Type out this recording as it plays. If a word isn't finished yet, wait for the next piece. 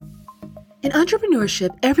In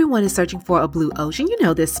entrepreneurship, everyone is searching for a blue ocean. You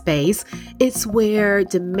know this space. It's where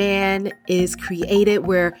demand is created,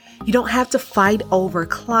 where you don't have to fight over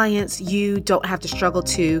clients. You don't have to struggle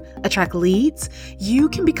to attract leads. You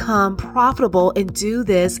can become profitable and do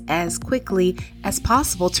this as quickly as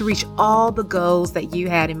possible to reach all the goals that you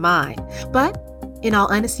had in mind. But in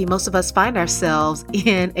all honesty, most of us find ourselves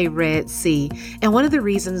in a Red Sea. And one of the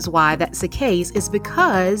reasons why that's the case is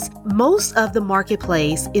because most of the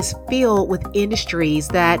marketplace is filled with industries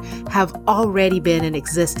that have already been in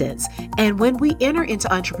existence. And when we enter into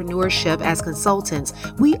entrepreneurship as consultants,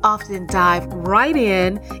 we often dive right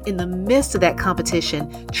in the midst of that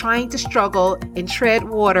competition, trying to struggle and tread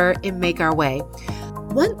water and make our way.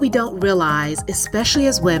 What we don't realize, especially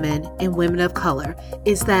as women and women of color,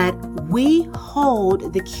 is that we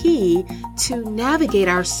hold the key to navigate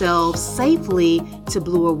ourselves safely to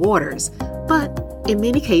bluer waters. But in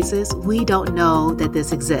many cases, we don't know that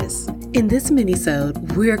this exists. In this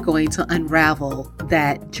minisode, we're going to unravel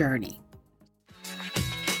that journey.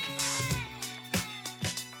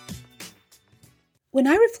 When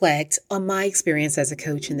I reflect on my experience as a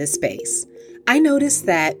coach in this space, I notice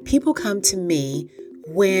that people come to me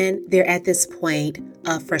when they're at this point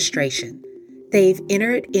of frustration. They've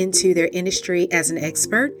entered into their industry as an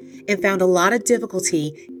expert and found a lot of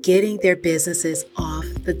difficulty getting their businesses off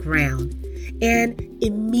the ground. And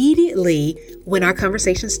immediately when our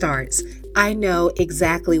conversation starts, I know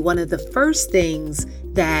exactly one of the first things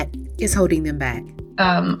that is holding them back.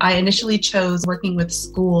 I initially chose working with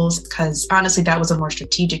schools because honestly, that was a more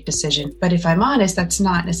strategic decision. But if I'm honest, that's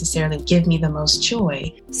not necessarily give me the most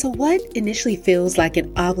joy. So what initially feels like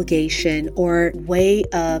an obligation or way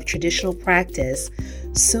of traditional practice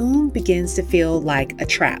soon begins to feel like a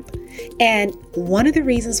trap. And one of the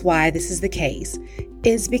reasons why this is the case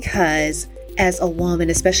is because as a woman,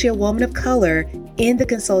 especially a woman of color in the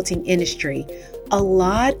consulting industry, a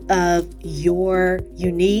lot of your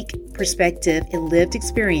unique perspective and lived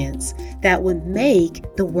experience that would make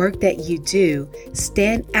the work that you do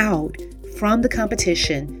stand out from the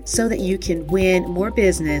competition so that you can win more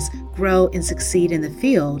business, grow, and succeed in the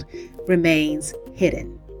field remains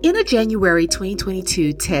hidden. In a January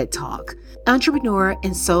 2022 TED Talk, entrepreneur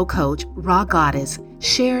and soul coach Raw Goddess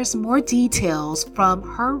shares more details from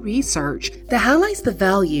her research that highlights the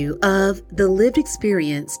value of the lived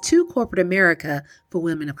experience to corporate America for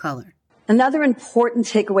women of color. Another important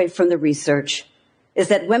takeaway from the research is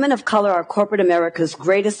that women of color are corporate America's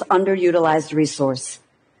greatest underutilized resource,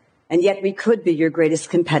 and yet we could be your greatest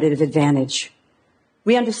competitive advantage.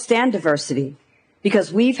 We understand diversity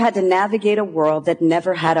because we've had to navigate a world that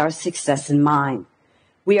never had our success in mind.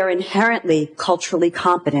 We are inherently culturally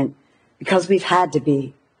competent because we've had to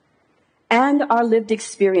be. And our lived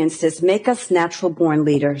experiences make us natural-born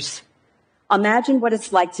leaders. Imagine what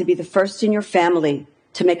it's like to be the first in your family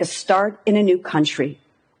to make a start in a new country,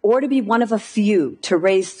 or to be one of a few to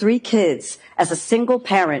raise 3 kids as a single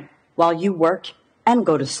parent while you work and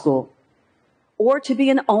go to school, or to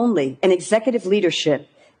be an only in executive leadership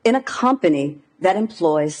in a company that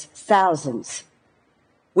employs thousands.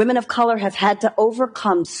 Women of color have had to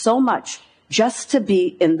overcome so much just to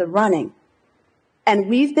be in the running. And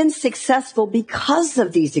we've been successful because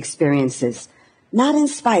of these experiences, not in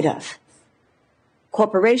spite of.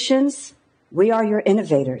 Corporations, we are your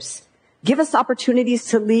innovators. Give us opportunities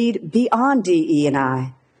to lead beyond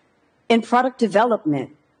DE&I. In product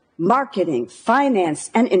development, marketing,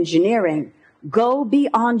 finance, and engineering, go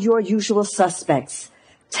beyond your usual suspects.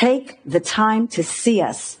 Take the time to see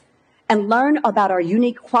us and learn about our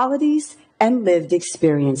unique qualities and lived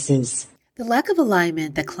experiences. The lack of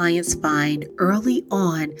alignment that clients find early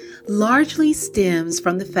on largely stems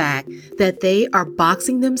from the fact that they are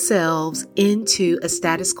boxing themselves into a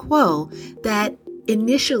status quo that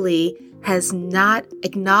initially has not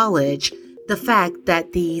acknowledged the fact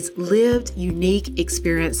that these lived unique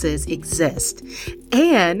experiences exist.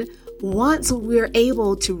 And once we're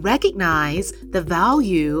able to recognize the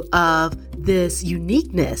value of this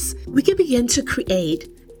uniqueness, we can begin to create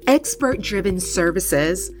expert-driven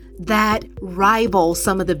services that rival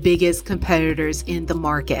some of the biggest competitors in the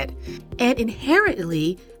market. And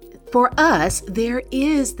inherently, for us, there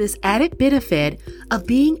is this added benefit of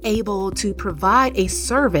being able to provide a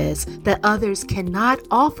service that others cannot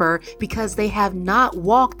offer because they have not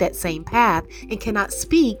walked that same path and cannot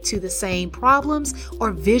speak to the same problems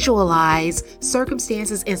or visualize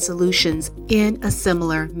circumstances and solutions in a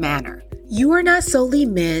similar manner. You are not solely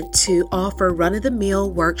meant to offer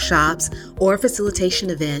run-of-the-mill workshops or facilitation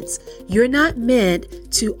events. You're not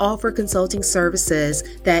meant to offer consulting services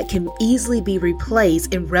that can easily be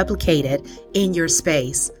replaced and replicated in your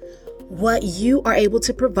space. What you are able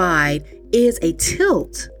to provide is a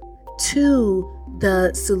tilt to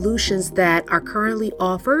the solutions that are currently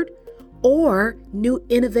offered or new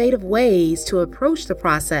innovative ways to approach the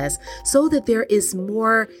process so that there is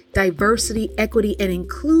more diversity, equity, and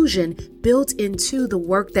inclusion built into the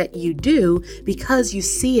work that you do because you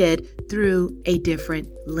see it through a different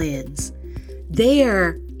lens.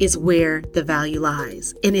 There is where the value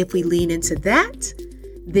lies. And if we lean into that,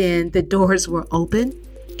 then the doors will open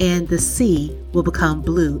and the sea will become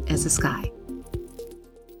blue as the sky.